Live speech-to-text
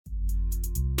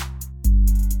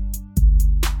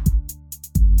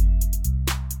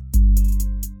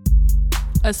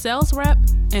A sales rep,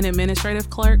 an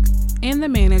administrative clerk, and the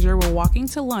manager were walking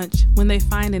to lunch when they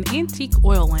find an antique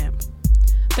oil lamp.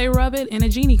 They rub it and a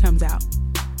genie comes out.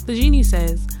 The genie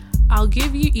says, "I'll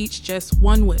give you each just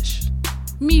one wish."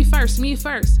 Me first,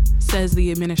 says the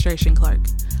administration clerk.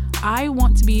 "I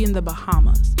want to be in the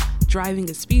Bahamas, driving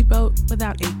a speedboat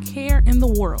without a care in the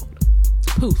world."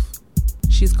 Poof,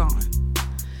 she's gone.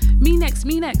 Me next,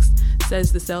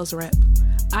 says the sales rep.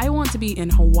 "I want to be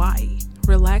in Hawaii,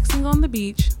 relaxing on the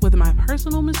beach with my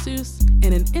personal masseuse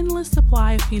and an endless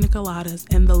supply of pina coladas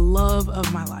and the love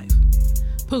of my life."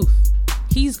 Poof,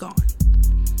 he's gone.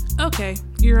 "Okay,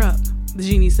 you're up," the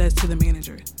genie says to the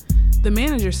manager. The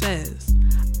manager says,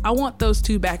 "I want those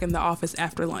two back in the office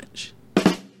after lunch."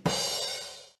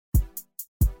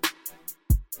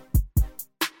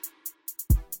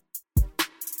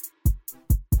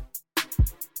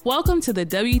 Welcome to the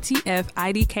WTF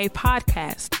IDK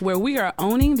podcast, where we are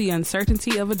owning the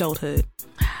uncertainty of adulthood.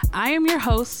 I am your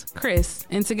host, Chris,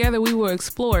 and together we will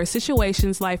explore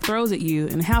situations life throws at you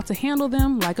and how to handle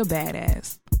them like a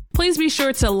badass. Please be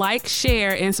sure to like,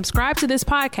 share, and subscribe to this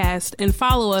podcast and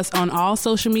follow us on all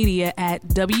social media at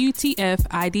WTF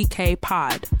IDK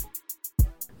Pod.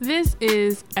 This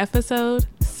is episode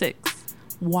 6.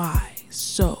 Why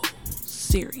so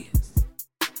serious?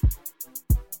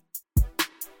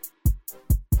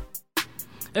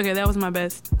 Okay, that was my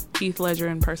best Heath Ledger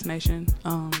impersonation.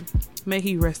 May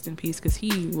he rest in peace, because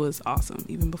he was awesome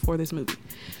even before this movie.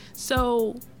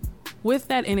 So, with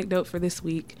that anecdote for this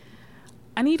week,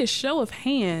 I need a show of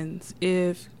hands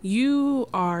if you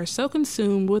are so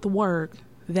consumed with work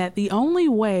that the only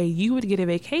way you would get a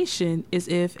vacation is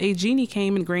if a genie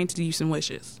came and granted you some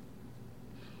wishes.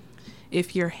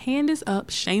 If your hand is up,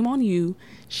 shame on you.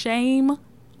 Shame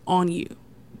on you.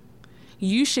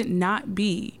 You should not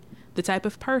be the type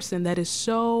of person that is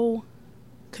so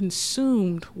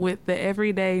consumed with the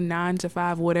everyday 9 to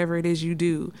 5, whatever it is you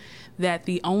do, that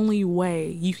the only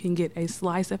way you can get a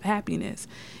slice of happiness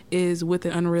is with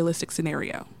an unrealistic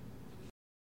scenario.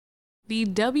 The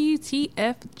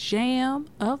WTF Jam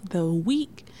of the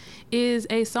week is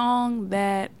a song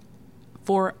that,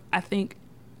 for I think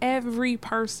every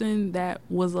person that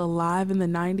was alive in the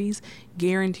 90s,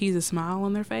 guarantees a smile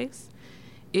on their face.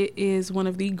 It is one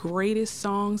of the greatest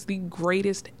songs, the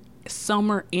greatest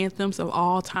summer anthems of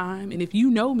all time. And if you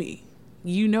know me,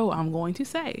 you know I'm going to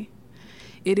say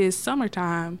it is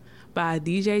Summertime by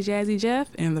DJ Jazzy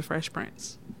Jeff and the Fresh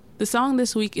Prince. The song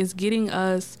this week is getting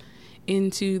us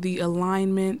into the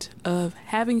alignment of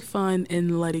having fun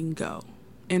and letting go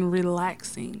and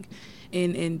relaxing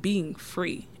and being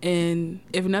free. And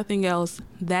if nothing else,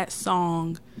 that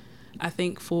song, I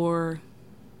think for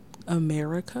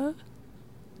America,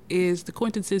 is the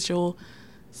quintessential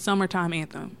summertime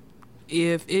anthem.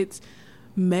 If it's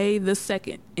May the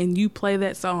 2nd and you play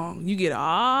that song, you get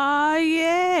 "ah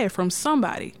yeah" from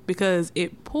somebody, because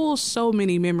it pulls so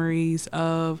many memories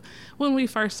of when we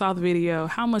first saw the video,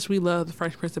 how much we love the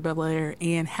Fresh Prince of Bel-Air,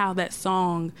 and how that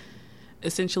song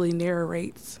essentially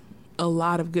narrates a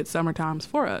lot of good summer times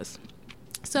for us.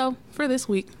 So for this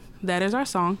week, that is our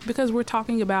song, because we're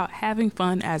talking about having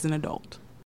fun as an adult.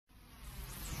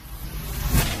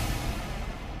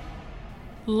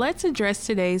 Let's address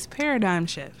today's paradigm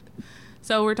shift.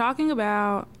 So we're talking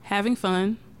about having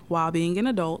fun while being an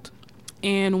adult.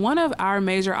 And one of our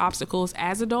major obstacles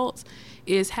as adults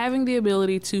is having the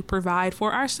ability to provide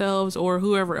for ourselves or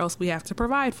whoever else we have to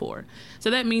provide for. So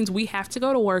that means we have to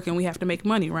go to work and we have to make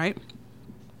money, right?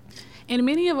 And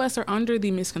many of us are under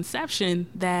the misconception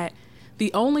that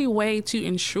the only way to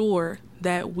ensure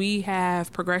that we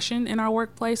have progression in our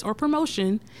workplace or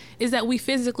promotion is that we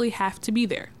physically have to be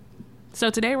there. So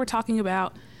today we're talking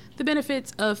about the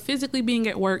benefits of physically being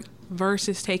at work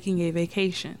versus taking a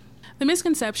vacation. The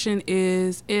misconception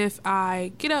is if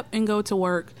I get up and go to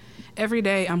work every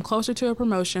day, I'm closer to a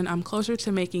promotion, I'm closer to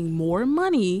making more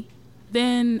money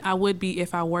than I would be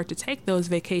if I were to take those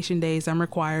vacation days I'm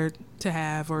required to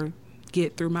have or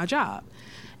get through my job.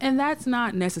 And that's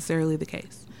not necessarily the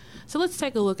case. So let's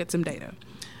take a look at some data.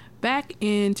 Back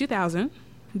in 2000,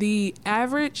 the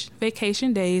average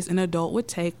vacation days an adult would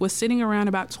take was sitting around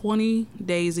about 20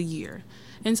 days a year.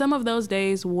 And some of those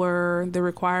days were the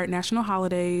required national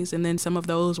holidays, and then some of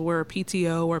those were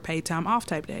PTO or paid time off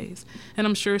type days. And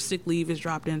I'm sure sick leave is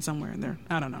dropped in somewhere in there.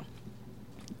 I don't know.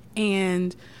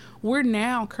 And we're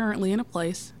now currently in a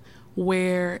place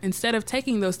where instead of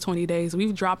taking those 20 days,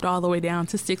 we've dropped all the way down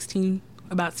to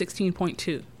about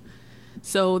 16.2.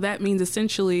 So that means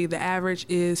essentially the average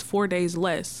is 4 days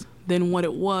less than what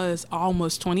it was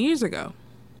almost 20 years ago.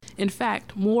 In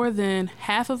fact, more than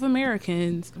half of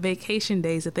Americans' vacation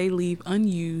days that they leave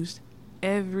unused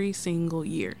every single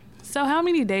year. So how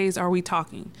many days are we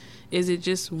talking? Is it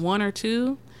just 1 or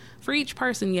 2? For each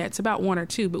person, yeah, it's about 1 or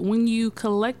 2. But when you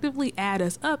collectively add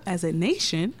us up as a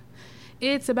nation,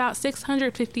 it's about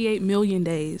 658 million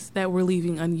days that we're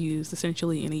leaving unused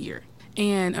essentially in a year.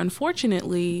 And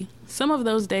unfortunately, some of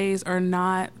those days are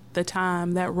not the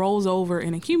time that rolls over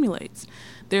and accumulates.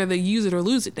 They're the use it or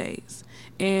lose it days.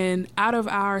 And out of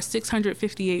our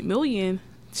 658 million,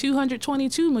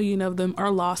 222 million of them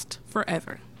are lost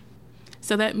forever.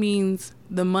 So that means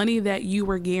the money that you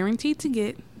were guaranteed to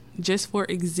get just for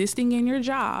existing in your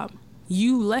job,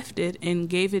 you left it and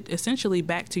gave it essentially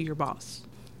back to your boss.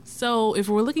 So if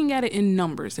we're looking at it in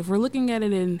numbers, if we're looking at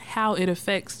it in how it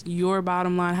affects your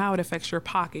bottom line, how it affects your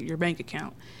pocket, your bank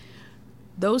account,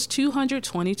 those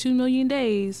 222 million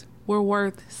days were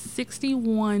worth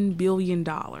 $61 billion.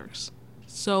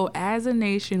 So as a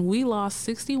nation, we lost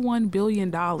 $61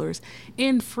 billion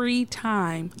in free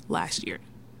time last year.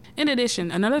 In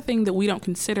addition, another thing that we don't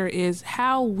consider is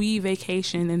how we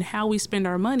vacation and how we spend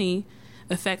our money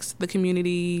affects the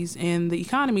communities and the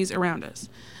economies around us.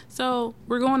 So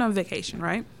we're going on vacation,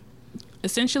 right?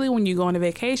 Essentially, when you go on a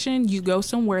vacation, you go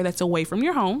somewhere that's away from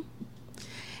your home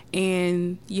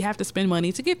and you have to spend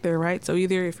money to get there, right? So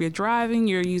either if you're driving,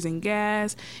 you're using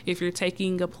gas. If you're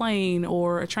taking a plane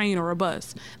or a train or a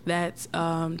bus, that's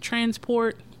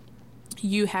transport.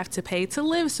 You have to pay to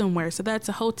live somewhere. So that's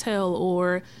a hotel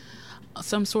or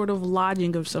some sort of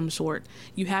lodging of some sort.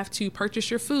 You have to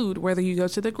purchase your food, whether you go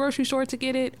to the grocery store to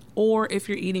get it or if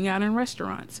you're eating out in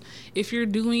restaurants. If you're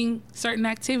doing certain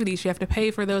activities, you have to pay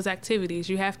for those activities.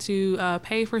 You have to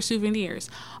pay for souvenirs.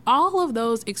 All of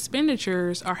those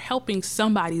expenditures are helping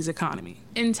somebody's economy.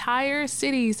 Entire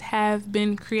cities have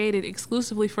been created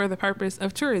exclusively for the purpose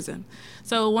of tourism.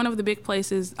 So one of the big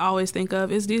places I always think of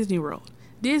is Disney World.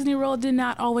 Disney World did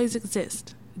not always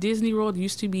exist. Disney World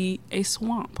used to be a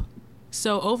swamp.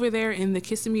 So over there in the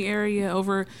Kissimmee area,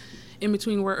 over in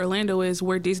between where Orlando is,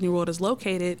 where Disney World is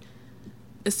located,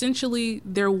 essentially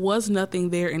there was nothing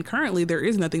there, and currently there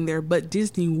is nothing there but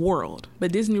Disney World.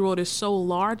 But Disney World is so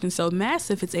large and so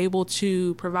massive, it's able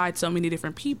to provide so many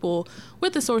different people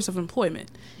with a source of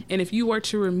employment. And if you were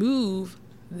to remove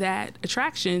that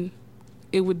attraction,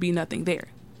 it would be nothing there.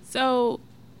 So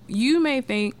you may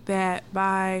think that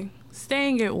by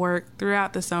staying at work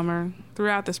throughout the summer,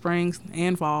 throughout the springs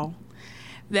and fall,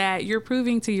 that you're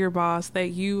proving to your boss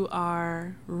that you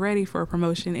are ready for a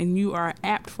promotion and you are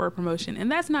apt for a promotion. And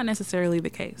that's not necessarily the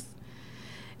case.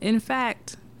 In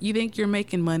fact, you think you're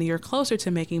making money or closer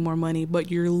to making more money, but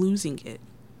you're losing it.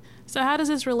 So how does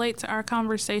this relate to our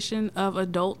conversation of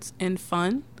adults and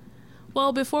fun?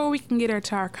 Well, before we can get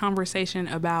into our conversation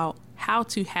about how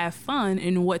to have fun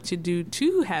and what to do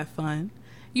to have fun,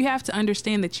 you have to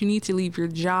understand that you need to leave your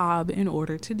job in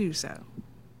order to do so.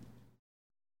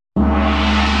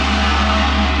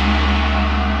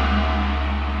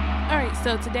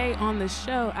 So today on the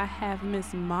show, I have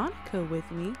Miss Monica with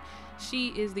me. She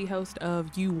is the host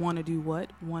of You Wanna Do What,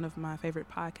 one of my favorite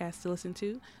podcasts to listen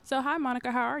to. So hi,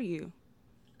 Monica, how are you?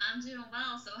 I'm doing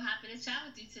well. So happy to chat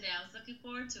with you today. I was looking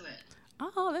forward to it.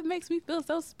 Oh, that makes me feel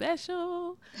so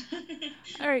special.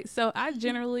 All right, so I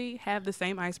generally have the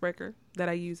same icebreaker that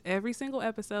I use every single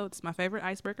episode. It's my favorite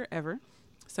icebreaker ever.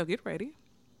 So get ready.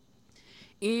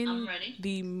 I'm ready.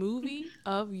 The movie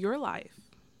of your life,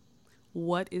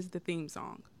 what is the theme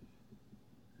song?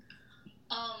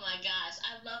 Oh my gosh,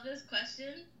 I love this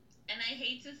question. And I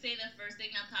hate to say the first thing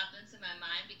that popped into my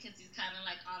mind because he's kind of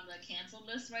like on the canceled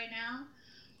list right now.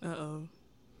 Uh-oh.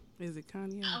 Is it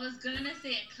Kanye? I was going to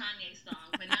say a Kanye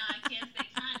song, but now I can't say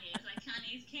Kanye. It's like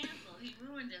Kanye's canceled. He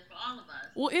ruined it for all of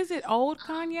us. Well, is it old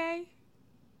Kanye?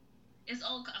 It's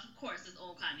old, of course it's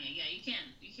old Kanye. Yeah, you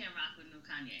can't rock with new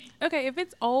Kanye. Okay, if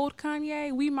it's old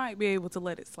Kanye, we might be able to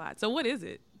let it slide. So what is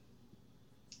it?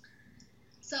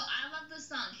 So I love the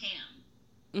song Ham.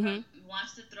 Mm-hmm.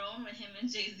 Watch the Throne with him and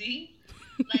Jay-Z.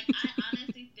 Like, I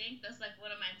honestly think that's like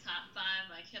one of my top 5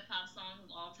 like hip hop songs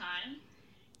of all time.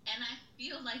 And I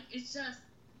feel like it's just,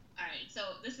 all right,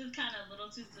 so this is kind of a little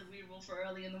too cerebral for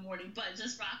early in the morning, but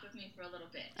just rock with me for a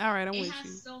little bit. All right, I'm with you. It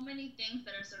has so many things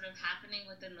that are sort of happening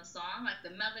within the song, like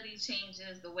the melody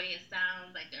changes, the way it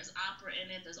sounds, like there's opera in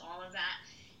it, there's all of that.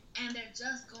 And they're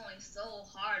just going so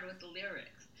hard with the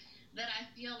lyrics that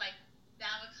I feel like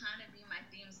that would kind of be my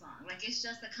theme song. Like, it's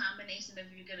just a combination of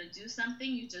you're going to do something,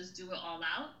 you just do it all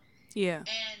out. Yeah.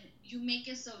 And you make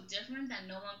it so different that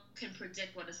no one can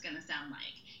predict what it's going to sound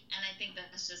like. And I think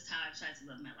that's just how I try to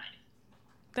live my life.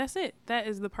 That's it. That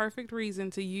is the perfect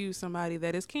reason to use somebody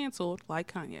that is canceled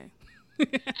like Kanye. And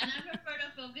I prefer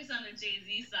to focus on the the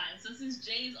Jay-Z side. So since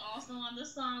Jay's also on the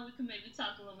song, we can maybe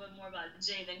talk a little bit more about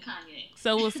Jay than Kanye.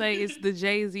 So we'll say it's the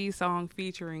Jay-Z song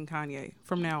featuring Kanye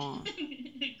from now on.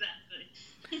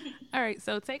 Exactly. All right,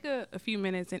 so take a few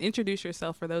minutes and introduce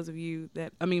yourself for those of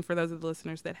for those of the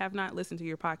listeners that have not listened to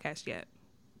your podcast yet.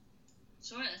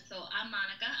 Sure. So I'm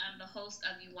Monica. I'm the host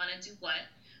of You Wanna Do What,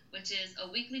 which is a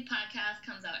weekly podcast,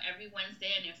 comes out every Wednesday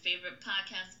on your favorite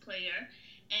podcast player.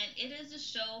 And it is a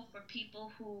show for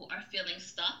people who are feeling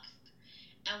stuck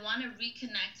and want to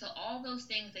reconnect to all those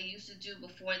things they used to do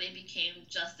before they became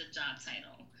just a job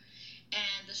title.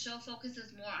 And the show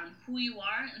focuses more on who you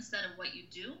are instead of what you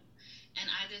do. And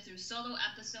either through solo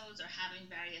episodes or having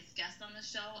various guests on the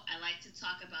show, I like to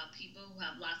talk about people who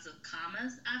have lots of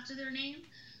commas after their name.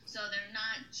 So they're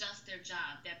not just their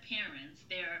job, they're parents,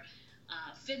 they're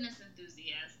fitness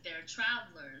enthusiasts, they're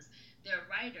travelers, they're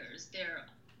writers, they're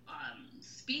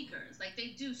speakers. Like, they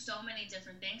do so many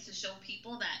different things to show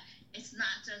people that you're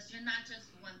not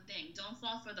just one thing. Don't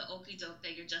fall for the okie doke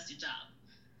that you're just your job.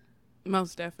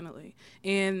 Most definitely.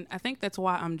 And I think that's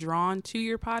why I'm drawn to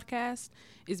your podcast,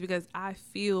 is because I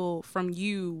feel from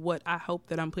you what I hope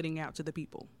that I'm putting out to the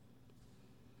people.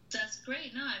 That's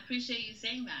great. No, I appreciate you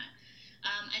saying that.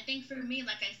 I think for me,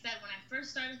 like I said, when I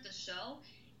first started the show,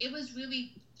 it was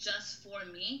really just for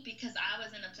me because I was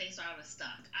in a place where I was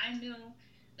stuck. I knew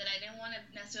that I didn't want to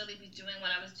necessarily be doing what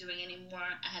I was doing anymore.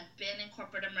 I had been in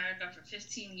corporate America for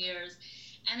 15 years.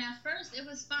 And at first it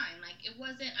was fine. Like, I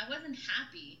wasn't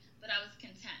happy, but I was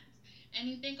content. And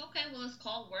you think, okay, well, it's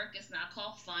called work. It's not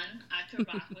called fun. I could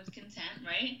rock with content,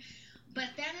 right?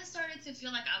 But then it started to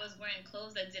feel like I was wearing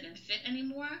clothes that didn't fit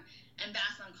anymore. And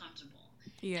that's uncomfortable.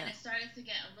 Yeah. And I started to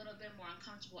get a little bit more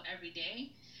uncomfortable every day.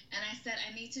 And I said,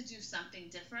 I need to do something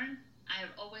different. I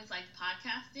have always liked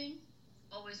podcasting,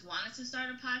 always wanted to start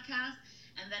a podcast,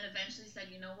 and then eventually said,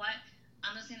 you know what?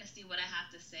 I'm just going to see what I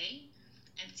have to say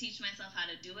and teach myself how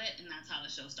to do it. And that's how the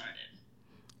show started.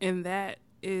 And that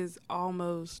is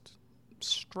almost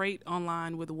straight on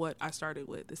line with what I started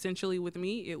with. Essentially, with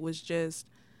me, it was just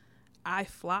I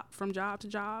flopped from job to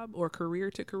job or career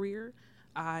to career.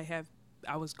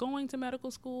 I was going to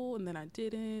medical school, and then I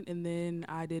didn't, and then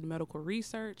I did medical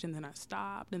research, and then I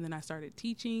stopped, and then I started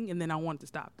teaching, and then I wanted to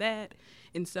stop that.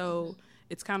 And so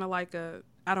it's kind of like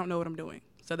I don't know what I'm doing.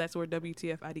 So that's where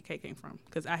WTF IDK came from,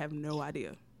 because I have no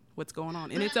idea what's going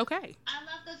on, and it's okay. I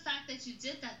love the fact that you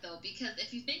did that, though, because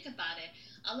if you think about it,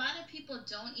 a lot of people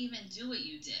don't even do what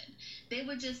you did. They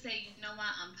would just say, you know what,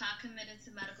 I'm not committed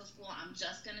to medical school. I'm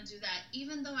just going to do that,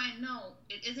 even though I know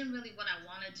it isn't really what I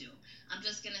want to do. I'm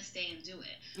just going to stay and do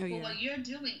it. Oh, yeah. But what you're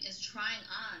doing is trying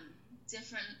on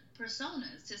different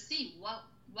personas to see what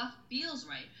feels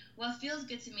right, what feels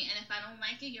good to me. And if I don't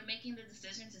like it, you're making the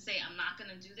decision to say, I'm not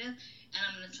going to do this, and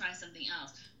I'm going to try something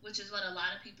else, which is what a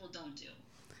lot of people don't do.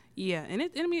 Yeah, and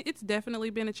it's definitely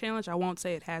been a challenge. I won't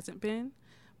say it hasn't been,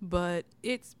 but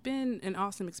it's been an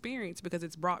awesome experience because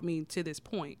it's brought me to this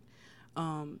point.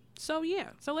 So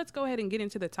let's go ahead and get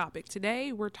into the topic.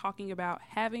 Today, we're talking about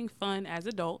having fun as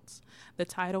adults. The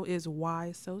title is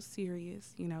Why So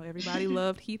Serious? You know, everybody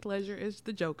loved Heath Ledger as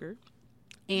the Joker.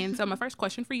 And so my first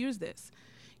question for you is this.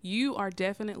 You are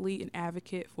definitely an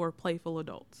advocate for playful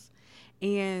adults.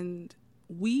 And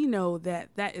we know that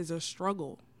that is a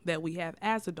struggle that we have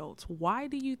as adults. Why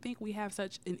do you think we have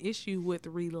such an issue with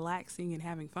relaxing and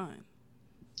having fun?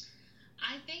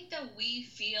 I think that we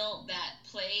feel that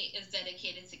play is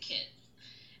dedicated to kids.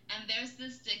 And there's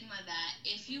this stigma that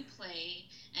if you play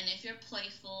and if you're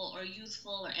playful or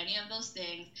youthful or any of those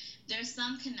things, there's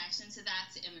some connection to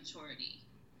that to immaturity.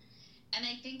 And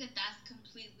I think that that's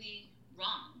completely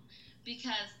wrong.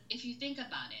 Because if you think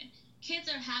about it, kids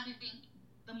are having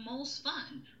the most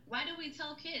fun. Why do we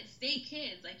tell kids, stay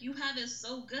kids? Like, you have it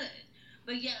so good.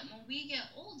 But yet, when we get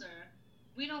older,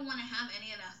 we don't want to have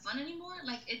any of that fun anymore.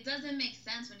 Like, it doesn't make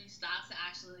sense when you stop to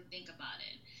actually think about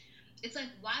it. It's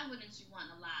like, why wouldn't you want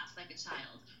to laugh like a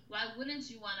child? Why wouldn't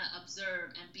you want to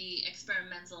observe and be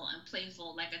experimental and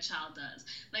playful like a child does?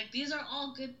 Like, these are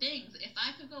all good things. If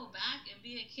I could go back and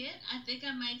be a kid, I think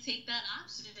I might take that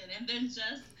option and then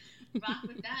just rock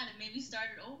with that and maybe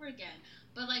start it over again.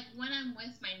 But, like, when I'm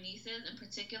with my nieces in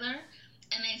particular,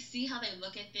 and I see how they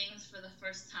look at things for the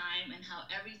first time and how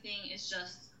everything is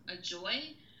just a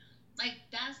joy, like,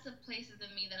 that's the places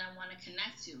of me that I want to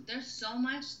connect to. There's so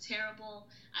much terrible,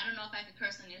 I don't know if I could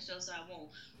curse on your show, so I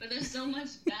won't, but there's so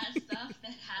much bad stuff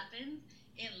that happens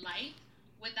in life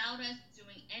without us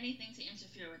doing anything to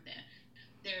interfere with it.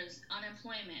 There's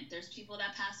unemployment, there's people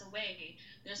that pass away,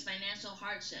 there's financial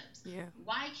hardships. Yeah.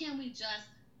 Why can't we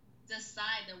just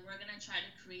decide that we're going to try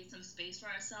to create some space for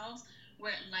ourselves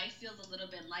where life feels a little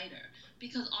bit lighter,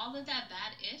 because all of that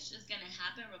bad ish is going to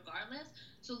happen regardless.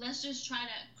 So let's just try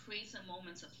to create some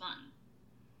moments of fun.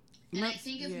 And I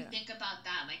think if we think about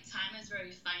that, like, time is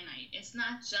very finite. It's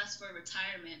not just for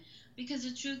retirement, because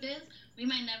the truth is, we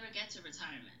might never get to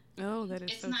retirement. Oh, that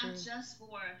is it's so not true. just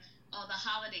for the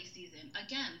holiday season.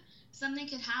 Again, something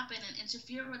could happen and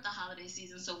interfere with the holiday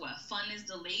season. So what? Fun is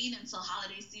delayed until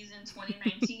holiday season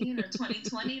 2019 or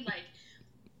 2020. Like,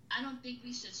 I don't think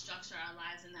we should structure our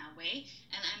lives in that way.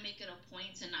 And I make it a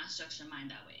point to not structure mine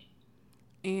that way.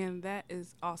 And that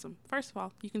is awesome. First of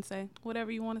all, you can say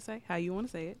whatever you want to say, how you want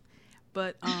to say it.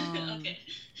 But okay.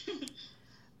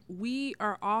 we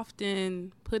are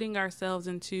often putting ourselves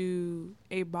into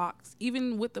a box,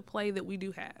 even with the play that we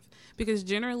do have. Because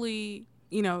generally,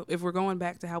 you know, if we're going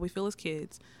back to how we feel as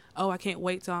kids, oh, I can't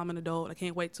wait till I'm an adult. I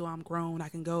can't wait till I'm grown. I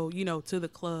can go, you know, to the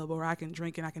club, or I can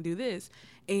drink and I can do this.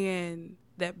 And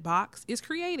that box is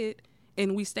created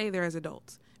and we stay there as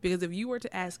adults. Because if you were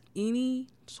to ask any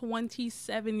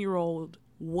 27-year-old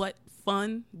what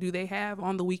fun do they have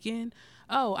on the weekend,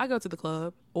 oh, I go to the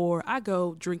club, or I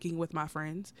go drinking with my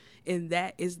friends, and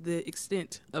that is the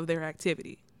extent of their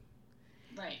activity.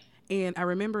 Right. And I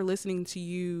remember listening to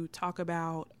you talk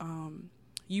about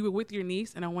you were with your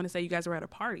niece, and I want to say you guys were at a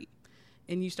party,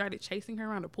 and you started chasing her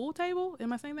around a pool table.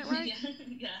 Am I saying that right?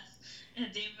 Yes.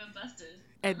 At Dave and Buster's.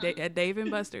 At Dave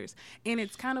and Buster's. And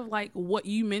it's kind of like what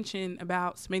you mentioned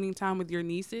about spending time with your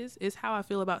nieces is how I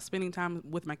feel about spending time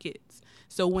with my kids.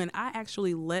 So when I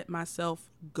actually let myself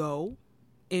go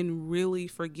and really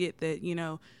forget that, you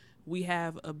know, we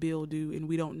have a bill due and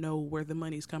we don't know where the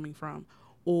money's coming from,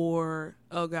 or,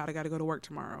 oh God, I got to go to work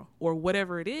tomorrow, or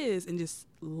whatever it is, and just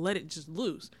let it just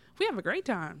loose, we have a great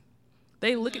time.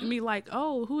 They look at me like,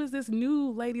 oh, who is this new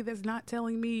lady that's not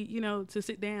telling me, you know, to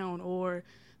sit down or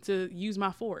to use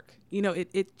my fork? You know,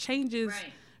 it changes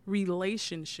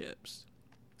relationships.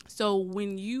 So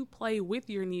when you play with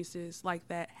your nieces like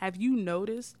that, have you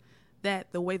noticed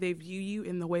that the way they view you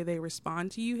and the way they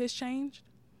respond to you has changed?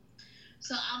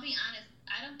 So I'll be honest,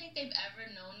 I don't think they've ever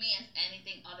known me as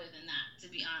anything other than that, to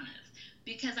be honest.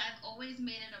 Because I've always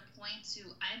made it a point to,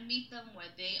 I meet them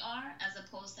where they are as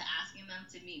opposed to asking them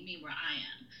to meet me where I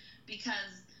am.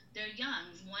 Because they're young.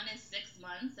 One is 6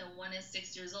 months and one is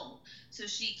 6 years old. So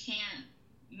she can't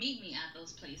meet me at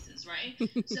those places, right?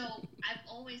 So I've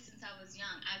always, since I was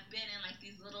young, I've been in like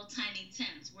these little tiny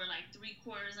tents where like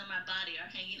 3/4 of my body are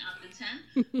hanging out the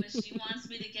tent. But she wants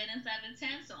me to get inside the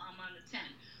tent, so I'm on the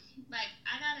tent. Like,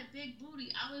 I got a big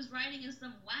booty. I was riding in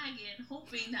some wagon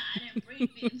hoping that I didn't break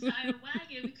the entire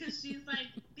wagon, because she's like,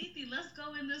 Titi, let's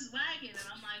go in this wagon. And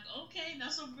I'm like, okay,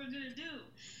 that's what we're going to do.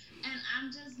 And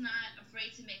I'm just not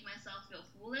afraid to make myself feel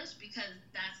foolish, because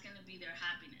that's going to be their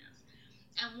happiness.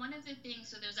 And one of the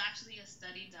things, so there's actually a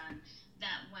study done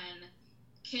that when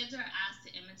kids are asked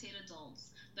to imitate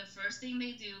adults, the first thing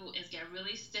they do is get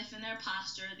really stiff in their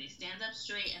posture, they stand up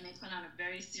straight, and they put on a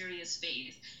very serious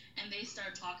face. And they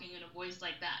start talking in a voice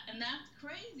like that. And that's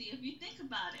crazy if you think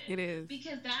about it. It is.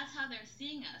 Because that's how they're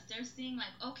seeing us. They're seeing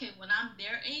like, okay, when I'm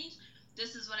their age,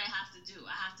 this is what I have to do.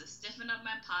 I have to stiffen up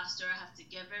my posture. I have to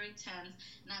get very tense.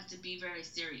 And I have to be very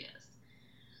serious.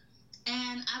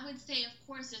 And I would say, of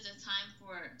course, there's a time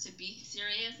to be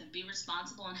serious and be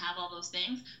responsible and have all those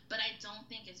things. But I don't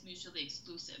think it's mutually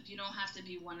exclusive. You don't have to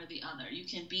be one or the other. You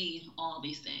can be all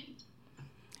these things.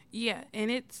 Yeah,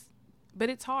 and it's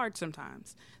hard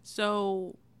sometimes.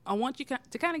 So I want you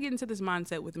to kind of get into this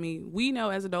mindset with me. We know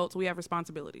as adults, we have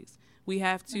responsibilities. We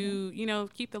have to, you know,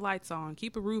 keep the lights on,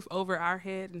 keep a roof over our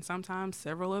head, and sometimes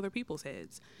several other people's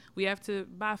heads. We have to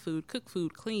buy food, cook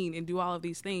food, clean, and do all of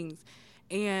these things.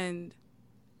 And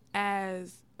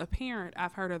as a parent,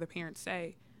 I've heard other parents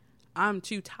say, I'm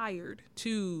too tired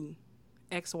to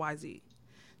XYZ.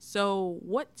 So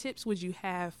what tips would you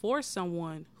have for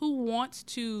someone who wants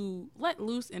to let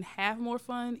loose and have more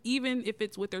fun, even if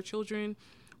it's with their children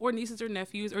or nieces or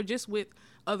nephews or just with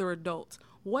other adults?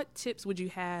 What tips would you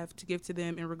have to give to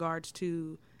them in regards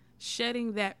to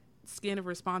shedding that skin of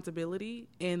responsibility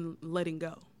and letting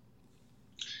go?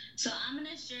 So I'm going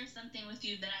to share something with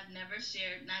you that I've never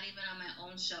shared, not even on my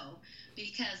own show,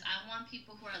 because I want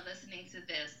people who are listening to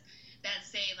this that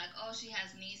say like, oh, she has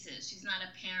nieces, she's not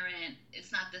a parent,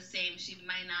 it's not the same, she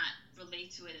might not relate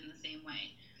to it in the same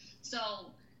way. So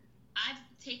I've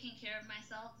taken care of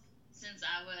myself since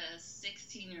I was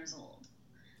 16 years old.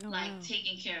 Wow.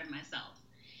 Taking care of myself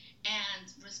and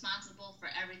responsible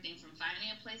for everything from finding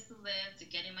a place to live, to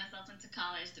getting myself into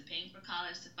college, to paying for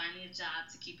college, to finding a job,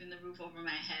 to keeping the roof over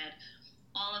my head.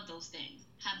 All of those things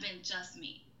have been just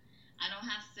me. I don't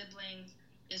have siblings.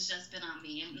 It's just been on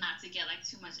me, and not to get like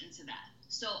too much into that.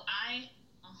 So I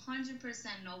 100%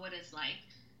 know what it's like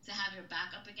to have your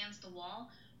back up against the wall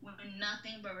when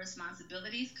nothing but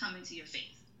responsibilities coming to your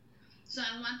face. So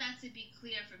I want that to be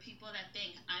clear for people that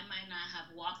think I might not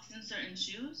have walked in certain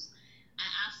shoes. I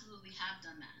absolutely have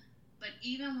done that. But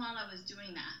even while I was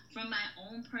doing that, from my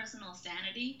own personal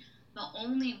sanity, the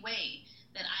only way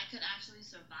that I could actually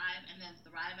survive and then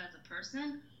thrive as a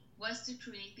person was to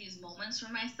create these moments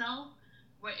for myself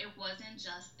where it wasn't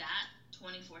just that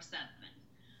 24/7.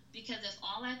 Because if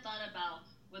all I thought about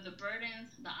were the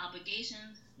burdens, the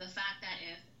obligations, the fact that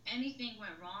if anything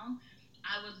went wrong,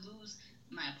 I would lose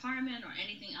my apartment or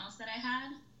anything else that I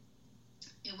had,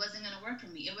 it wasn't going to work for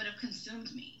me. It would have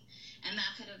consumed me. And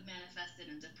that could have manifested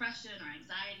in depression or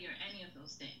anxiety or any of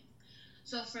those things.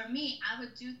 So for me, I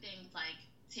would do things like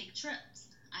take trips.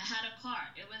 I had a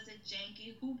car. It was a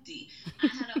janky hoopty. I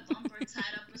had a bumper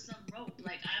tied up with some rope.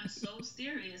 Like, I'm so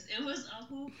serious. It was a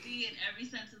hoopty in every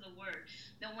sense of the word.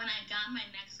 Then when I got my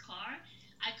next car,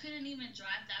 I couldn't even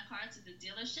drive that car to the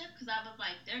dealership because I was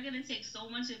like, they're going to take so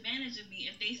much advantage of me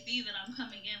if they see that I'm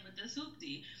coming in with this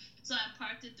hoopty. So I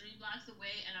parked it 3 blocks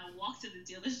away and I walked to the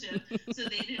dealership so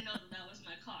they didn't know that was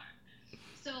my car.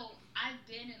 So I've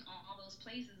been in all those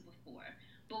places before.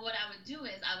 But what I would do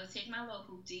is I would take my little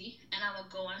hoopty and I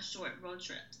would go on short road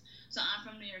trips. So I'm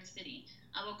from New York City.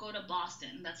 I would go to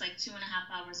Boston. That's like 2.5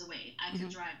 hours away. I could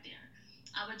drive there.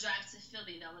 I would drive to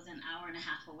Philly. That was an hour and a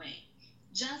half away.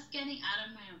 Just getting out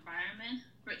of my environment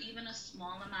for even a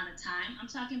small amount of time, I'm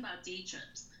talking about day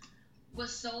trips,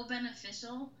 was so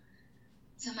beneficial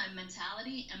to my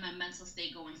mentality and my mental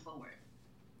state going forward.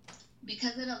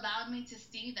 Because it allowed me to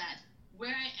see that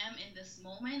where I am in this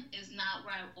moment is not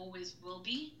where I always will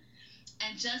be.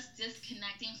 And just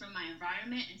disconnecting from my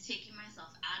environment and taking myself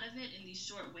out of it in these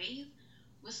short ways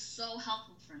was so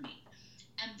helpful for me.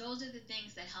 And those are the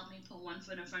things that helped me put one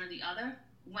foot in front of the other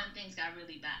when things got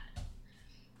really bad.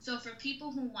 So for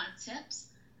people who want tips,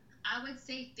 I would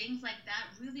say things like that,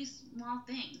 really small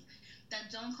things that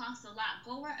don't cost a lot.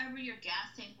 Go wherever your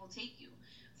gas tank will take you.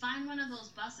 Find one of those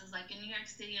buses, like in New York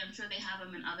City, I'm sure they have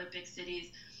them in other big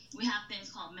cities. We have things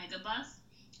called Megabus,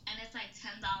 and it's like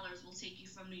 $10 will take you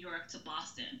from New York to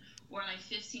Boston, or like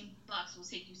 $15 will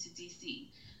take you to DC.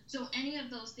 So any of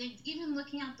those things, even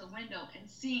looking out the window and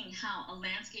seeing how a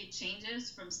landscape changes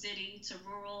from city to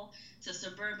rural to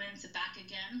suburban to back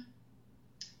again,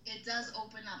 it does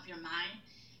open up your mind,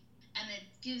 and it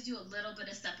gives you a little bit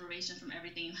of separation from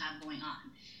everything you have going on.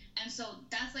 And so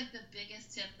that's like the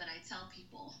biggest tip that I tell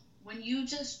people. When you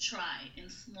just try in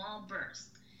small bursts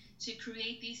to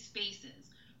create these spaces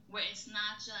where it's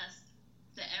not just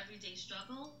the everyday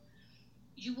struggle,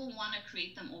 you will want to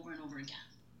create them over and over again.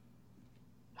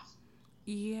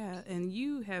 Yeah, and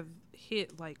you have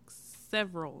hit like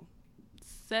several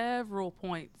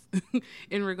points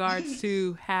in regards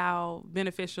to how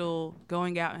beneficial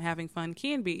going out and having fun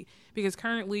can be, because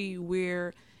currently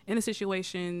we're in a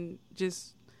situation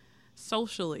just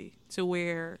socially to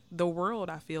where the world,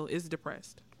 I feel, is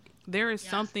depressed. There is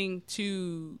something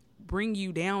to bring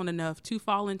you down enough to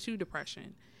fall into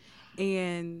depression,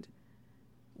 and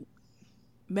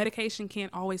medication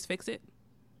can't always fix it.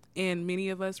 And many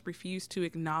of us refuse to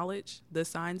acknowledge the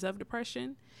signs of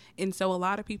depression. And so a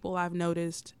lot of people I've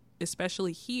noticed,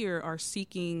 especially here, are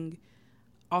seeking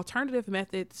alternative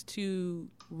methods to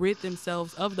rid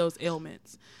themselves of those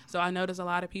ailments. So I notice a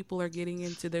lot of people are getting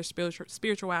into their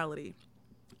spirituality,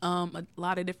 a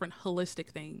lot of different holistic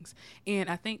things. And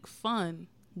I think fun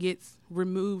gets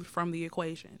removed from the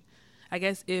equation. I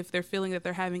guess if they're feeling that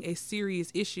they're having a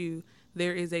serious issue,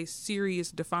 there is a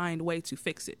serious defined way to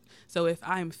fix it. So if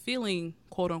I'm feeling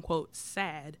quote unquote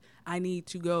sad, I need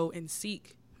to go and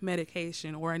seek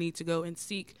medication, or I need to go and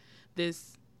seek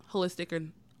this holistic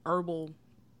and herbal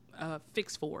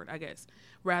fix for it, I guess,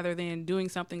 rather than doing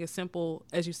something as simple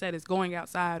as you said, as going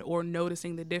outside or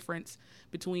noticing the difference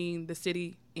between the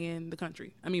city and the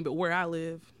country. I mean, but where I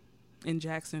live in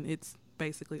Jackson, it's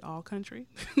basically all country.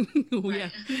 we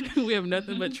have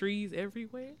nothing but trees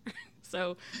everywhere.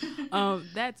 So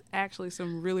that's actually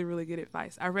some really, really good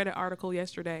advice. I read an article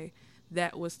yesterday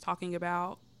that was talking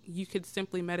about you could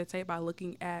simply meditate by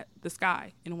looking at the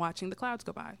sky and watching the clouds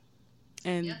go by,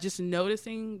 and just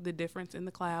noticing the difference in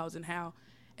the clouds and how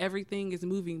everything is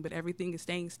moving but everything is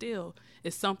staying still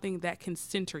is something that can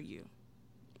center you.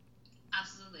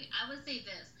 Absolutely. I would say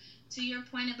this, to your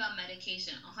point about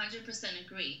medication, 100%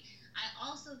 agree. I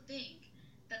also think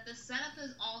that the setup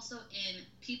is also in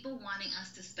people wanting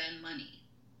us to spend money.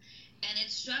 And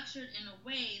it's structured in a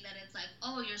way that it's like,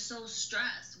 oh, you're so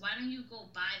stressed. Why don't you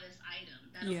go buy this item?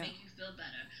 That'll make you feel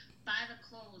better. Buy the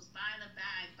clothes, buy the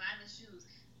bag, buy the shoes.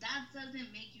 that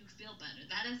doesn't make you feel better.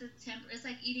 That is it's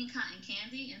like eating cotton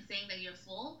candy and saying that you're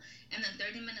full, and then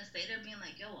 30 minutes later being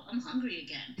like, yo, I'm hungry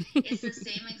again. It's the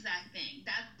same exact thing.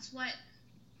 That's what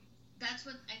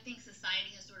I think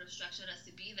society has sort of structured us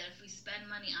to be, that if we spend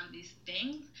money on these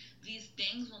things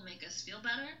will make us feel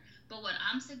better. But what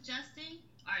I'm suggesting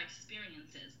are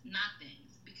experiences, not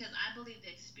things. Because I believe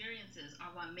the experiences are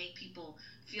what make people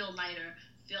feel lighter,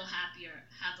 feel happier,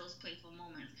 have those playful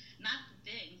moments. Not the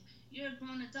things. You're a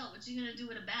grown adult. What you gonna do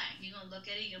with a bag? You're gonna look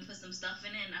at it, you're gonna put some stuff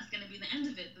in it, and that's gonna be the end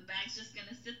of it. The bag's just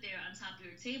gonna sit there on top of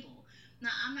your table.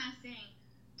 Now, I'm not saying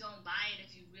don't buy it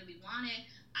if you really want it.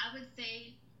 I would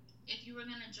say if you were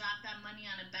gonna drop that money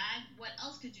on a bag, what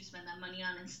else could you spend that money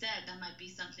on instead? That might be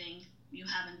something you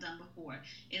haven't done before.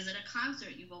 Is it a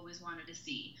concert you've always wanted to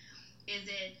see? Is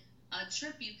it a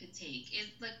trip you could take? Is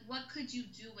like, what could you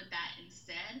do with that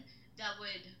instead that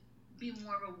would be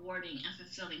more rewarding and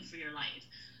fulfilling for your life?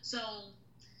 So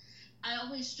I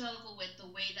always struggle with the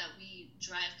way that we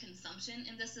drive consumption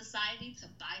in this society to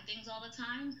buy things all the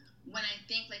time, when I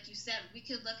think, like you said, we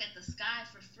could look at the sky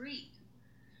for free.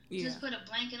 Yeah. Just put a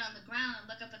blanket on the ground and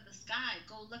look up at the sky.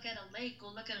 Go look at a lake. Go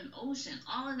look at an ocean.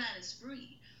 All of that is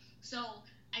free. So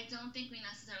I don't think we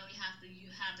necessarily have to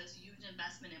have this huge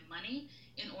investment in money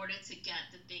in order to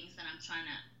get the things that I'm trying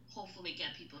to hopefully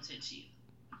get people to achieve.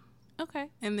 Okay.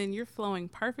 And then you're flowing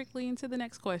perfectly into the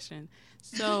next question.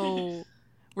 So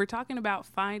we're talking about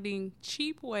finding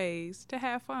cheap ways to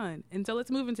have fun. And so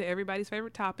let's move into everybody's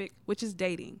favorite topic, which is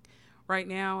dating. Right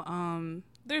now,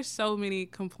 there's so many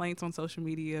complaints on social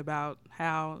media about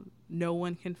how no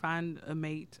one can find a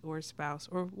mate or a spouse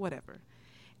or whatever.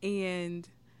 And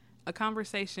a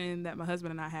conversation that my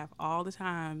husband and I have all the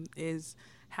time is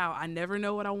how I never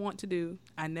know what I want to do.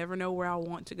 I never know where I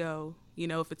want to go. You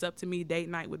know, if it's up to me, date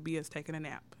night would be us taking a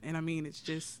nap. And I mean, it's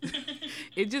just,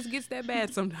 it just gets that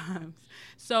bad sometimes.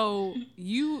 So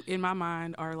you, in my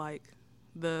mind, are like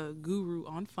the guru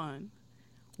on fun.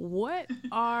 What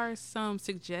are some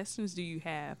suggestions do you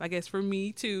have, I guess for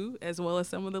me too, as well as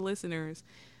some of the listeners,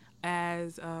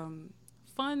 as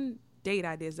fun date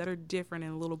ideas that are different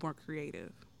and a little more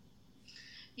creative?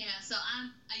 Yeah, so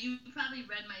you probably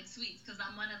read my tweets, because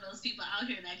I'm one of those people out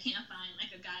here that can't find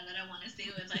like a guy that I want to stay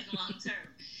with like long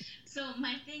term. So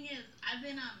my thing is, I've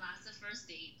been on lots of first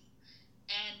dates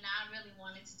and not really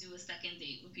wanted to do a second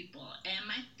date with people. And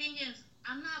my thing is,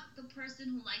 I'm not the person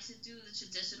who likes to do the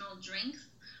traditional drinks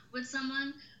with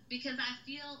someone, because I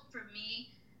feel, for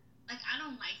me, like, I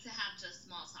don't like to have just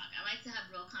small talk. I like to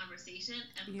have real conversation.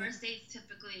 And first dates,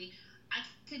 typically, I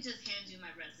could just hand you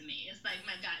my resume. It's like,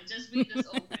 my guy, just read this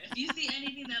over. If you see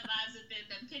anything that vibes with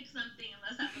it, then pick something and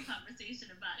let's have a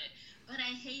conversation about it. But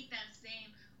I hate that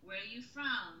same, where are you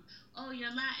from? Oh,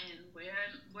 you're Latin.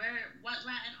 What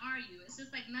Latin are you? It's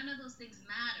just like, none of those things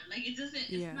matter. Like, it doesn't,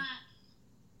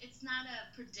 it's not a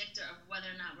predictor of whether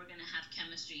or not we're going to have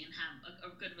chemistry and have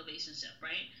a good relationship,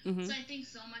 right? Mm-hmm. So I think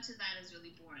so much of that is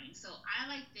really boring. So I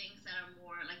like things that are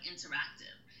more like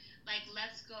interactive. Like,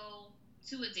 let's go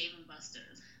to a Dave &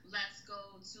 Buster's. Let's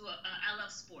go to I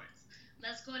love sports.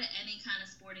 Let's go to any kind of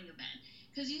sporting event.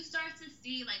 Because you start to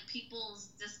see like people's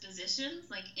dispositions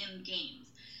like in games.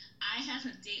 I had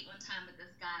a date one time with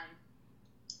this guy,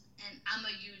 and I'm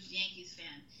a huge Yankees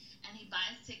fan, and he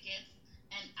buys tickets.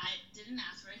 And I didn't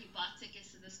ask for it. He bought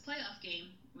tickets to this playoff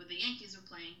game where the Yankees were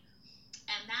playing.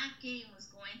 And that game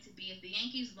was going to be, if the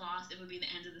Yankees lost, it would be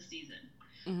the end of the season.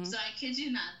 Mm-hmm. So I kid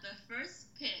you not, the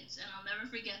first pitch, and I'll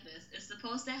never forget this, is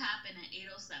supposed to happen at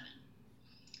 8:07.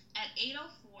 At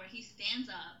 8:04, he stands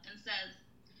up and says,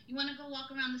 "You want to go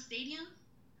walk around the stadium?"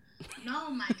 No,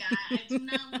 my guy, I do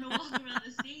not want to walk around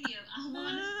the stadium. I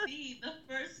want to see the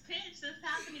first pitch that's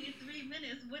happening in 3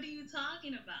 minutes. What are you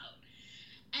talking about?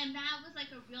 And that was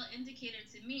like a real indicator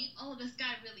to me, oh, this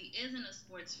guy really isn't a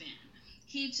sports fan.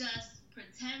 He just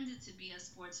pretended to be a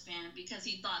sports fan because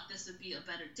he thought this would be a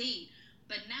better date.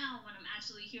 But now when I'm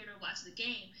actually here to watch the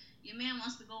game, your man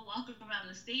wants to go walk around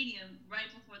the stadium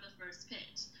right before the first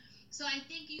pitch. So I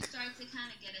think you start to kind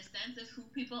of get a sense of who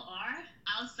people are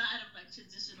outside of like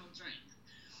traditional drinks.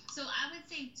 So I would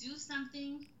say do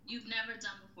something you've never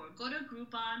done before. Go to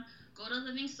Groupon, go to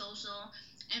Living Social,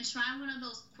 and try one of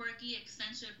those quirky,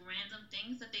 eccentric, random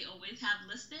things that they always have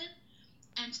listed,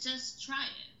 and just try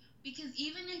it. Because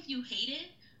even if you hate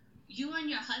it, you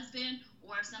and your husband,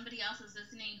 or if somebody else is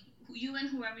listening, you and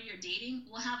whoever you're dating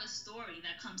will have a story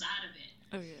that comes out of it.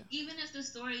 Oh, yeah. Even if the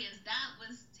story is, that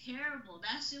was terrible,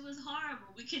 that shit was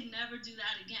horrible, we could never do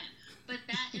that again. But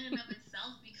that in and of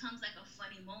itself becomes like a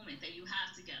funny moment that you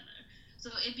have together.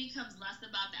 So it becomes less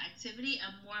about the activity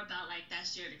and more about like that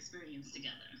shared experience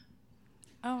together.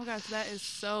 Oh my gosh, that is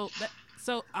so.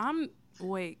 So I'm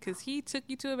Wait, because he took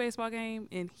you to a baseball game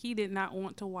and he did not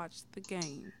want to watch the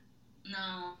game.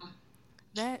 No,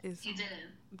 he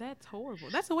didn't. That's horrible.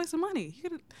 That's a waste of money.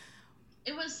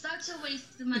 It was such a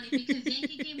waste of money because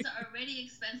Yankee games are already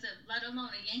expensive, let alone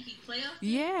a Yankee playoff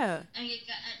game. Yeah. And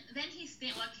then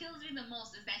what kills me the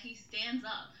most is that he stands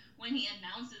up when he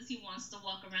announces he wants to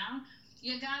walk around.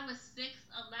 Your guy was 6'11".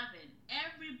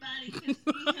 Everybody could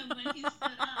see him when he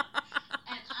stood up.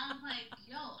 And I'm like,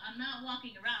 yo, I'm not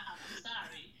walking around. I'm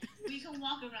sorry. We can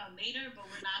walk around later, but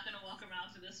we're not going to walk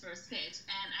around for this first pitch.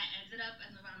 And I ended up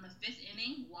in around the 5th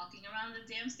inning walking around the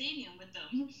damn stadium with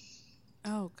them.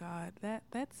 Oh God,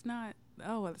 that's not.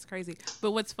 Oh, that's crazy.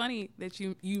 But what's funny that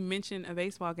you mentioned a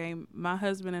baseball game. My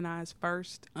husband and I's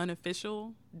first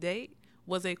unofficial date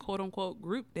was a quote unquote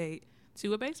group date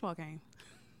to a baseball game.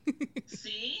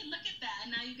 See, look at that.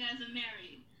 Now you guys are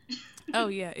married. Oh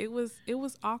yeah, it was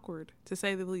awkward to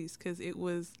say the least because it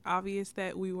was obvious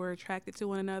that we were attracted to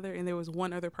one another, and there was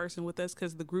one other person with us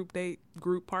because the group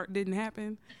part didn't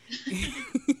happen,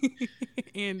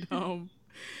 and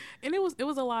it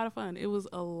was a lot of fun. It was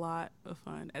a lot of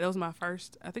fun. That was my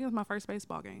first. I think it was my first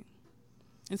baseball game,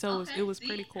 and so it was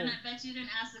pretty cool. And I bet you didn't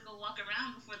ask to go walk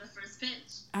around before the first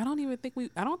pitch. I don't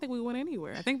think we went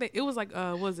anywhere. I think that it was like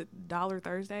was it Dollar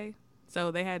Thursday? So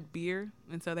they had beer,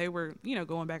 and so they were,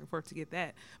 going back and forth to get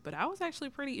that. But I was actually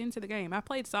pretty into the game. I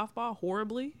played softball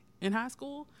horribly in high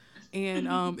school, and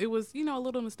it was, a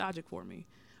little nostalgic for me.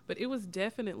 But it was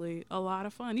definitely a lot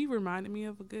of fun. You reminded me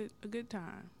of a good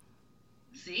time.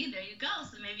 See, there you go.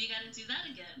 So maybe you got to do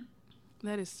that again.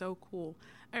 That is so cool.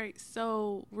 All right,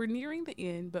 so we're nearing the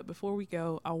end, but before we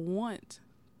go, I want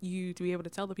you to be able to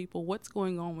tell the people what's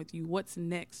going on with you. What's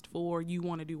next for You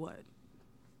Want to Do What?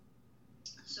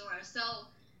 Sure. So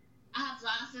I have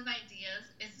lots of ideas.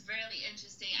 It's really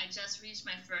interesting. I just reached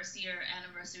my first year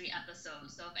anniversary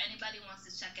episode. So if anybody wants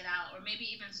to check it out or maybe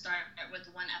even start with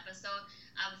one episode,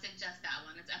 I would suggest that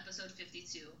one. It's episode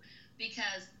 52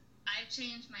 because I've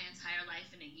changed my entire life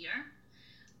in a year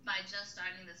by just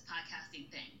starting this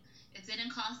podcasting thing. It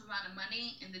didn't cost a lot of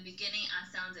money. In the beginning, I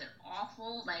sounded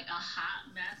awful, like a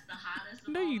hot mess, the hottest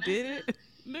of all messes.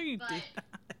 No, you didn't.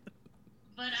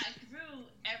 But I grew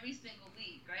every single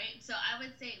week, right? So I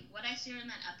would say what I share in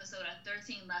that episode are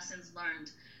 13 lessons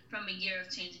learned from a year of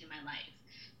changing my life.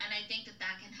 And I think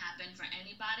that can happen for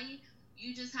anybody.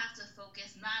 You just have to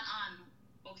focus not on,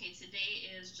 okay,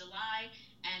 today is July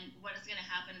and what is going to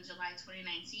happen in July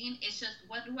 2019. It's just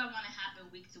what do I want to happen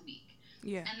week to week?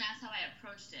 Yeah. And that's how I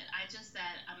approached it. I just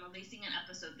said, I'm releasing an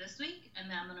episode this week, and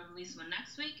then I'm going to release one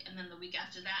next week, and then the week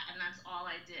after that, and that's all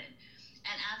I did.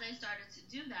 And as I started to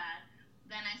do that,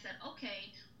 then I said,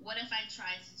 okay, what if I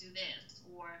tried to do this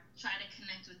or try to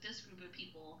connect with this group of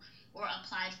people or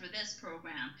applied for this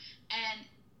program? And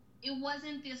it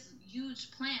wasn't this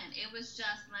huge plan. It was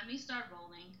just, let me start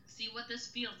rolling, see what this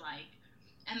feels like,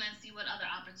 and then see what other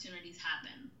opportunities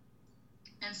happen.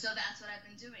 And so that's what I've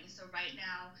been doing. So right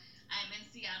now, I'm in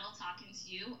Seattle talking to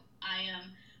you. I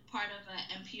am part of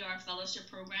an NPR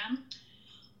fellowship program,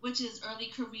 which is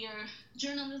early career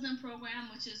journalism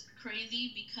program, which is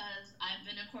crazy because I've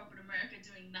been in corporate America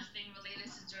doing nothing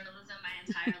related to journalism my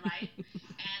entire life.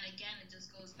 And again, it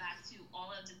just goes back to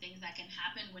all of the things that can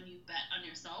happen when you bet on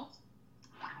yourself.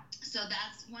 So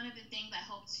that's one of the things I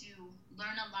hope to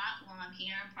learn a lot while I'm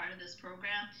here and part of this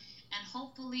program, and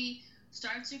hopefully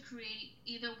start to create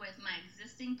either with my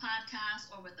existing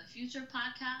podcast or with a future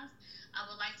podcast. I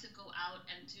would like to go out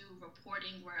and do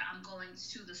reporting where I'm going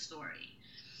to the story.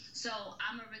 So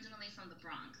I'm originally from the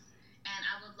Bronx, and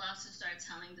I would love to start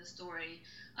telling the story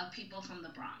of people from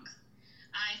the Bronx.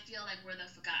 I feel like we're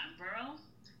the forgotten borough.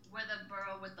 We're the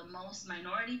borough with the most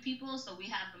minority people, so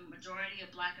we have the majority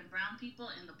of Black and brown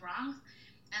people in the Bronx,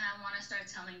 and I want to start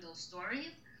telling those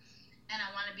stories, and I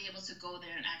want to be able to go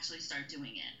there and actually start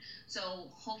doing it.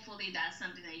 So hopefully that's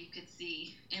something that you could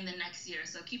see in the next year.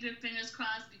 So keep your fingers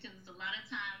crossed because it's a lot of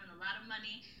time and a lot of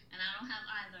money, and I don't have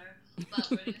either, but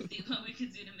we're going to see what we can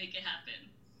do to make it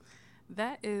happen.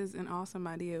 That is an awesome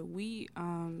idea. We,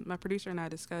 my producer and I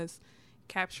discussed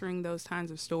capturing those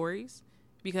kinds of stories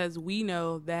because we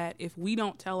know that if we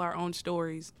don't tell our own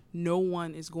stories, no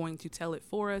one is going to tell it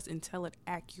for us and tell it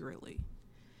accurately.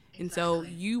 Exactly. And so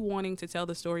you wanting to tell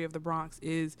the story of the Bronx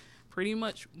is pretty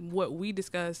much what we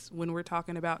discuss when we're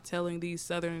talking about telling these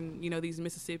Southern, these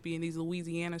Mississippi and these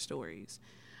Louisiana stories.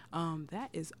 That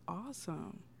is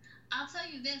awesome. I'll tell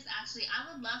you this, actually, I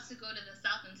would love to go to the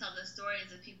South and tell the stories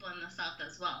of people in the South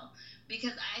as well.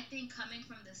 Because I think coming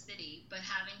from the city, but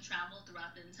having traveled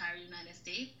throughout the entire United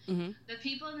States, mm-hmm. the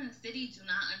people in the city do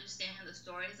not understand the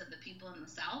stories of the people in the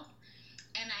South.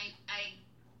 And I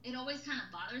it always kind of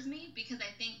bothers me, because I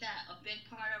think that a big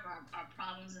part of our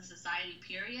problems in society,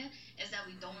 period, is that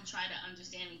we don't try to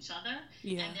understand each other.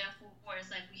 Yeah. And therefore,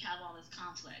 it's like we have all this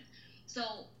conflict.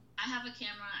 So I have a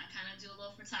camera. I kind of do a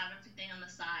little photography thing on the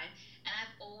side. And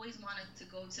I've always wanted to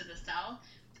go to the South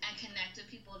and connect with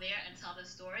people there and tell the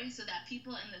story, so that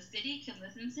people in the city can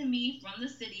listen to me from the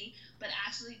city, but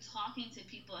actually talking to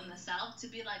people in the South to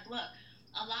be like, look,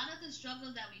 a lot of the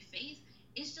struggles that we face,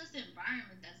 it's just the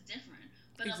environment that's different.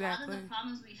 But a lot of the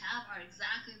problems we have are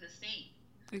exactly the same.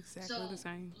 Exactly the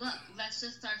same. Look, let's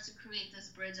just start to create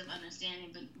this bridge of understanding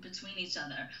between each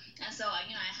other. And so, I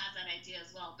have that idea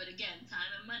as well. But again, time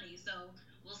and money. So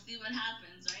we'll see what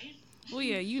happens, right? Well,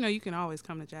 yeah, you can always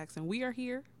come to Jackson. We are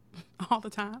here all the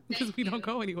time because we don't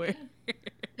go anywhere.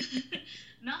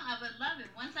 No, I would love it.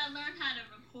 Once I learn how to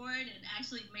record and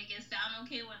actually make it sound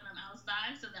okay when I'm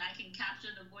outside, so that I can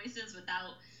capture the voices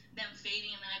without them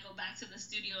fading, and then I go back to the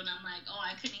studio and I'm like, oh,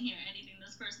 I couldn't hear anything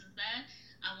this person said.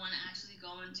 I want to actually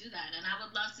go and do that. And I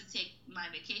would love to take my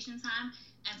vacation time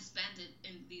and spend it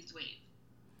in these ways.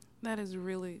 That is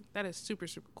super,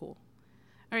 super cool.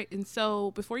 All right. And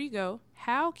so before you go,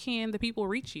 how can the people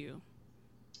reach you?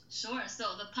 Sure.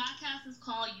 So the podcast is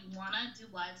called You Wanna Do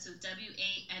What? So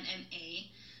WANNA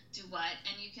Do What?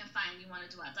 And you can find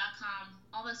YouWannaDoWhat.com.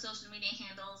 All the social media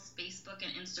handles, Facebook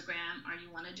and Instagram, are You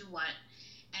Wanna Do What?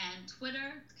 And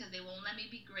Twitter, because they won't let me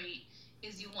be great,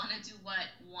 is You Wanna Do What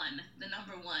 1, the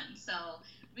number 1. So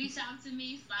reach out to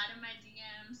me, slide in my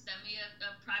DMs, send me a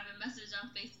private message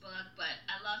on Facebook. But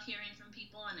I love hearing from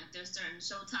people, and if there's certain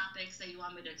show topics that you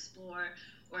want me to explore,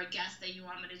 or guests that you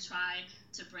want me to try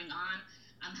to bring on,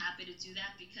 I'm happy to do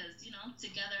that, because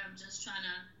together I'm just trying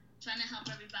to help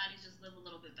everybody just live a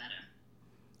little bit better.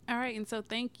 All right, and so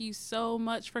thank you so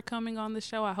much for coming on the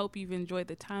show. I hope you've enjoyed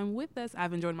the time with us.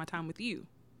 I've enjoyed my time with you.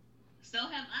 So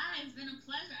have I. It's been a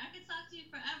pleasure. I could talk to you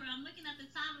forever. I'm looking at the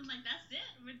time. I'm like, that's it?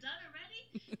 We're done already?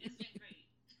 It's been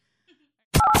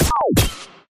great.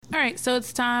 All right, so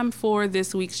it's time for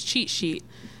this week's cheat sheet.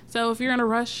 So if you're in a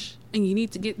rush and you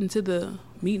need to get into the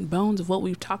meat and bones of what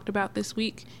we've talked about this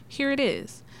week, here it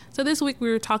is. So this week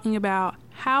we were talking about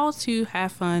how to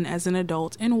have fun as an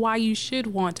adult and why you should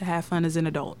want to have fun as an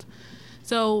adult.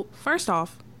 So first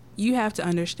off, you have to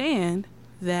understand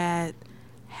that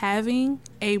having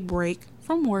a break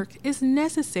from work is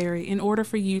necessary in order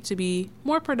for you to be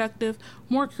more productive,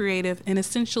 more creative, and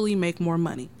essentially make more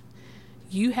money.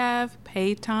 You have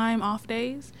paid time off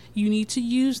days. You need to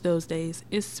use those days,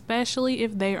 especially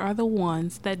if they are the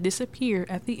ones that disappear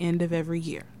at the end of every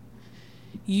year.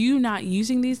 You not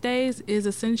using these days is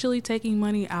essentially taking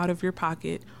money out of your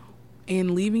pocket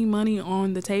and leaving money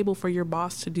on the table for your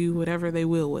boss to do whatever they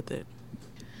will with it.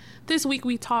 This week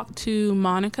we talked to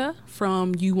Monica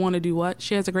from You Wanna Do What?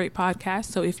 She has a great podcast,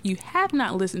 so if you have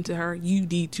not listened to her, you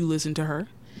need to listen to her.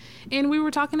 And we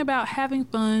were talking about having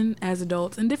fun as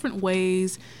adults and different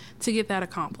ways to get that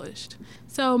accomplished.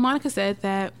 So Monica said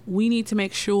that we need to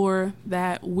make sure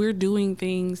that we're doing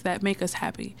things that make us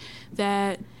happy,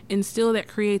 that instill that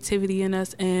creativity in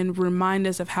us and remind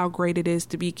us of how great it is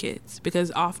to be kids.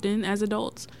 Because often as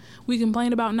adults, we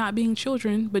complain about not being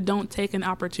children, but don't take an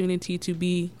opportunity to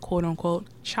be, quote unquote,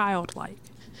 childlike.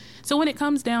 So when it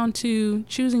comes down to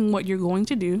choosing what you're going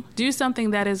to do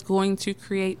something that is going to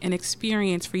create an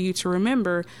experience for you to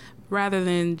remember rather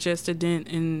than just a dent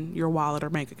in your wallet or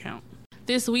bank account.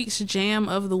 This week's jam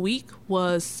of the week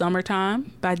was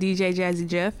Summertime by DJ Jazzy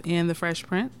Jeff and the Fresh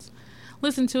Prince.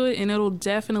 Listen to it and it'll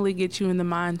definitely get you in the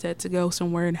mindset to go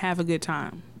somewhere and have a good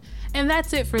time. And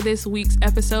that's it for this week's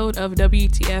episode of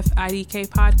WTF IDK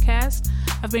Podcast.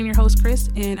 I've been your host, Chris,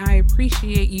 and I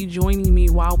appreciate you joining me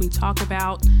while we talk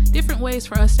about different ways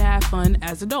for us to have fun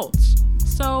as adults.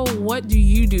 So what do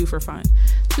you do for fun?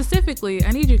 Specifically,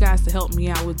 I need you guys to help me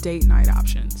out with date night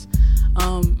options.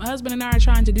 My husband and I are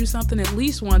trying to do something at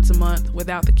least once a month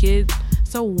without the kids.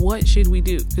 So what should we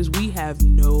do? Because we have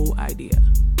no idea.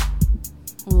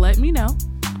 Let me know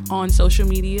on social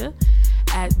media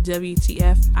at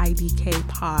WTFIDK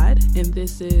Pod, and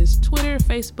this is Twitter,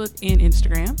 Facebook, and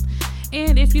Instagram.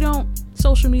 And if you don't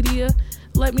social media,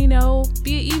 let me know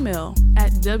via email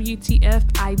at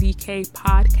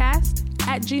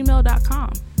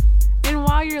WTFIDKpodcast@gmail.com. And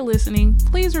while you're listening,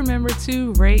 please remember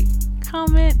to rate,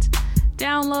 comment,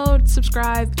 download,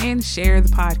 subscribe, and share the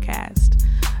podcast.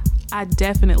 I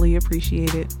definitely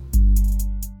appreciate it.